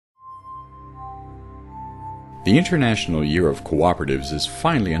The International Year of Cooperatives is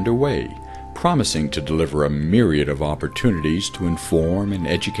finally underway, promising to deliver a myriad of opportunities to inform and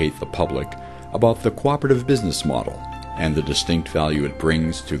educate the public about the cooperative business model and the distinct value it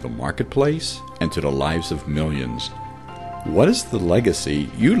brings to the marketplace and to the lives of millions. What is the legacy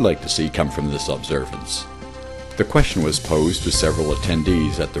you'd like to see come from this observance? The question was posed to several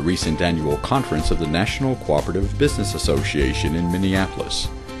attendees at the recent annual conference of the National Cooperative Business Association in Minneapolis.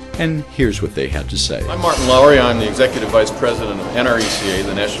 And here's what they had to say. I'm Martin Lowry. I'm the Executive Vice President of NRECA,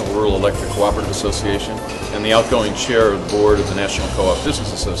 the National Rural Electric Cooperative Association, and the outgoing Chair of the Board of the National Co-op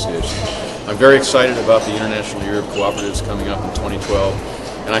Business Association. I'm very excited about the International Year of Cooperatives coming up in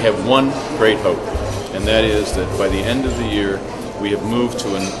 2012, and I have one great hope, and that is that by the end of the year, we have moved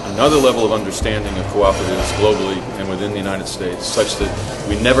to another level of understanding of cooperatives globally and within the United States, such that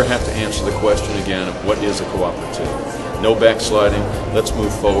we never have to answer the question again of what is a cooperative. No backsliding. Let's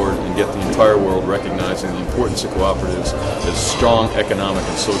move forward and get the entire world recognizing the importance of cooperatives as strong economic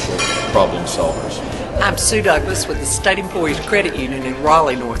and social problem solvers. I'm Sue Douglas with the State Employees Credit Union in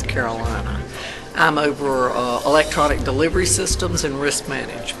Raleigh, North Carolina. I'm over electronic delivery systems and risk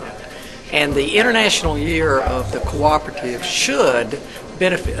management. And the International Year of the Cooperative should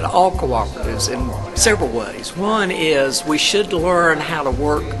benefit all cooperatives in several ways. One is we should learn how to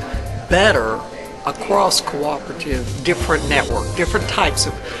work better across cooperative, different types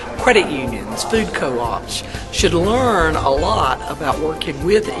of credit unions, food co-ops, should learn a lot about working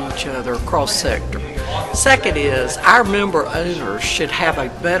with each other across sector. Second is our member owners should have a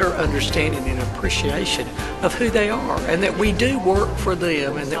better understanding and appreciation of who they are, and that we do work for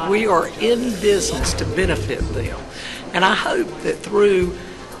them and that we are in business to benefit them. And I hope that through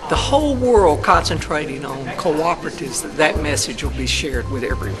the whole world concentrating on cooperatives, that message will be shared with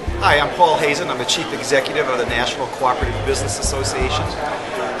everyone. Hi, I'm Paul Hazen. I'm the Chief Executive of the National Cooperative Business Association.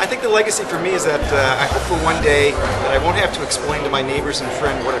 I think the legacy for me is that I hope for one day that I won't have to explain to my neighbors and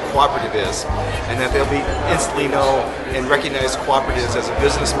friends what a cooperative is, and that they'll be instantly know and recognize cooperatives as a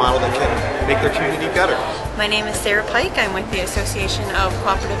business model that can make their community better. My name is Sarah Pike. I'm with the Association of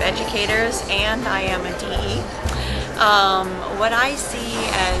Cooperative Educators, and I am a DE. What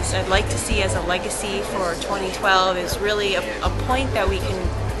I'd like to see as a legacy for 2012 is really a point that we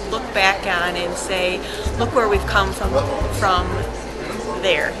can look back on and say, look where we've come from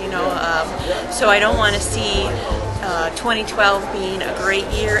there, so I don't want to see 2012 being a great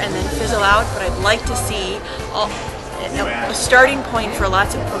year and then fizzle out, but I'd like to see a starting point for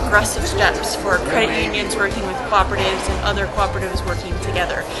lots of progressive steps for credit unions working with cooperatives and other cooperatives working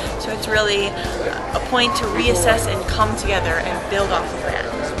together. So it's really a point to reassess and come together and build off of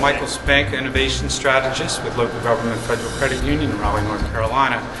that. Michael Spank, Innovation Strategist with Local Government Federal Credit Union in Raleigh, North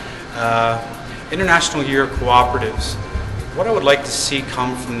Carolina. International Year of Cooperatives. What I would like to see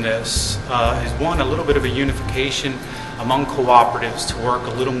come from this is one, a little bit of a unification among cooperatives to work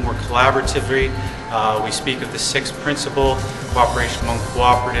a little more collaboratively. We speak of the sixth principle, cooperation among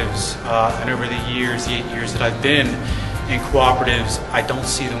cooperatives, and over the 8 years that I've been in cooperatives, I don't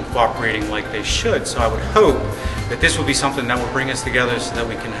see them cooperating like they should. So I would hope that this will be something that will bring us together so that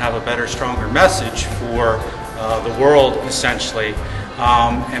we can have a better, stronger message for the world, essentially.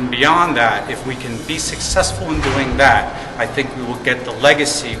 And beyond that, if we can be successful in doing that, I think we will get the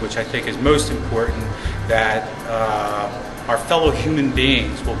legacy, which I think is most important, that our fellow human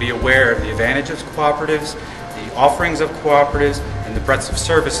beings will be aware of the advantages of cooperatives, the offerings of cooperatives, and the breadth of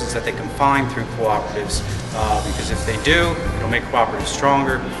services that they can find through cooperatives. Because if they do, it'll make cooperatives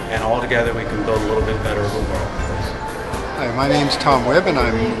stronger, and all together we can build a little bit better of a world. Hi, my name's Tom Webb, and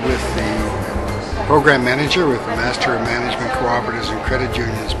I'm with the Program Manager with the Master of Management Cooperatives and Credit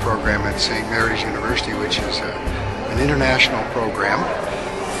Unions program at St. Mary's University, which is an international program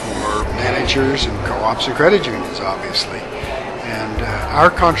for managers and co-ops and credit unions, obviously. And our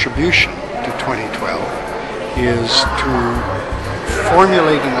contribution to 2012 is to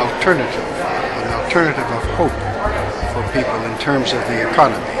formulate an alternative of hope for people in terms of the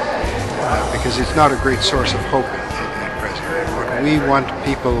economy, because it's not a great source of hope at present. What we want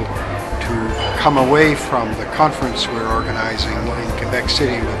people to come away from the conference we're organizing in Quebec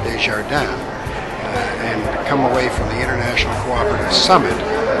City with Desjardins and come away from the International Cooperative Summit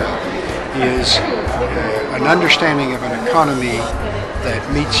is an understanding of an economy that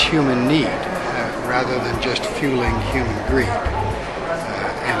meets human need rather than just fueling human greed.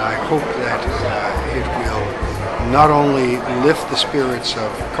 And I hope that it will not only lift the spirits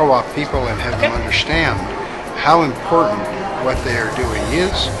of co-op people and have them understand how important what they are doing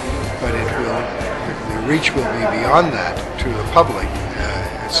is, but the reach will be beyond that to the public,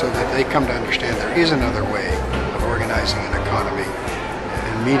 so that they come to understand there is another way of organizing an economy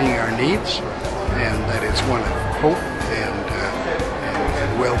and meeting our needs, and that it's one of hope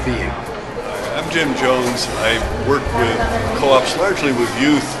and well-being. I'm Jim Jones. I work with co-ops largely with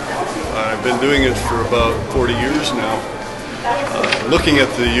youth. I've been doing it for about 40 years now. Looking at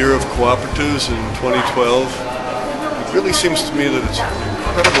the year of cooperatives in 2012, it really seems to me that it's an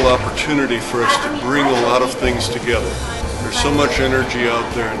incredible opportunity for us to bring a lot of things together. There's so much energy out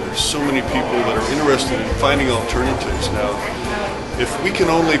there, and there's so many people that are interested in finding alternatives now. If we can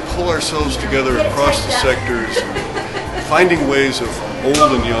only pull ourselves together across the sectors, finding ways of old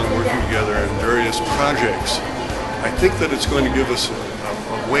and young working together in various projects, I think that it's going to give us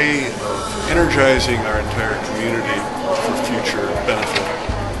a way of energizing our entire community for future benefit.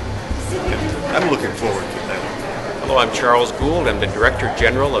 And I'm looking forward to that. Hello, I'm Charles Gould. I'm the Director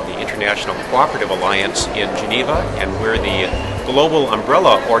General of the International Cooperative Alliance in Geneva, and we're the global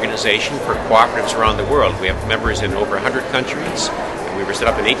umbrella organization for cooperatives around the world. We have members in over 100 countries, and we were set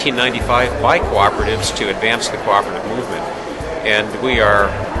up in 1895 by cooperatives to advance the cooperative movement. And we are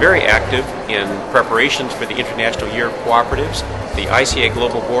very active in preparations for the International Year of Cooperatives. The ICA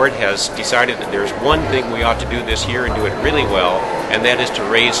Global Board has decided that there's one thing we ought to do this year and do it really well, and that is to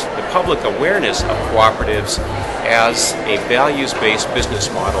raise the public awareness of cooperatives as a values-based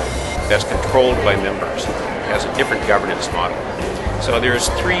business model that's controlled by members, has a different governance model. So there's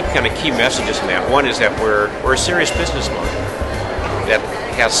three kind of key messages in that. One is that we're a serious business model that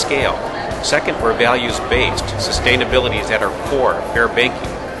has scale. Second, we're values-based. Sustainability is at our core. Fair banking,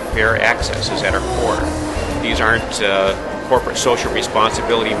 fair access is at our core. These aren't corporate social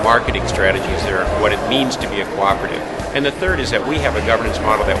responsibility marketing strategies. They're what it means to be a cooperative. And the third is that we have a governance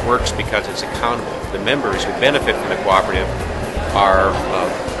model that works because it's accountable. The members who benefit from the cooperative are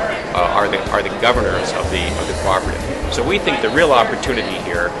the governors of the cooperative. So we think the real opportunity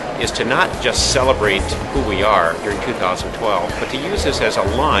here is to not just celebrate who we are during 2012, but to use this as a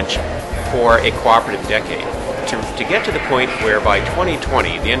launch for a cooperative decade. To get to the point where by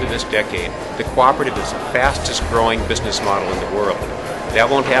 2020, the end of this decade, the cooperative is the fastest growing business model in the world. That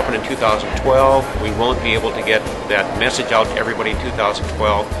won't happen in 2012. We won't be able to get that message out to everybody in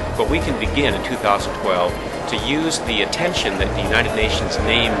 2012, but we can begin in 2012 to use the attention that the United Nations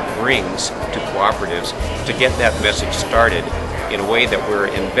name brings to cooperatives to get that message started in a way that we're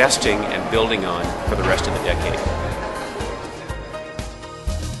investing and building on for the rest of the decade.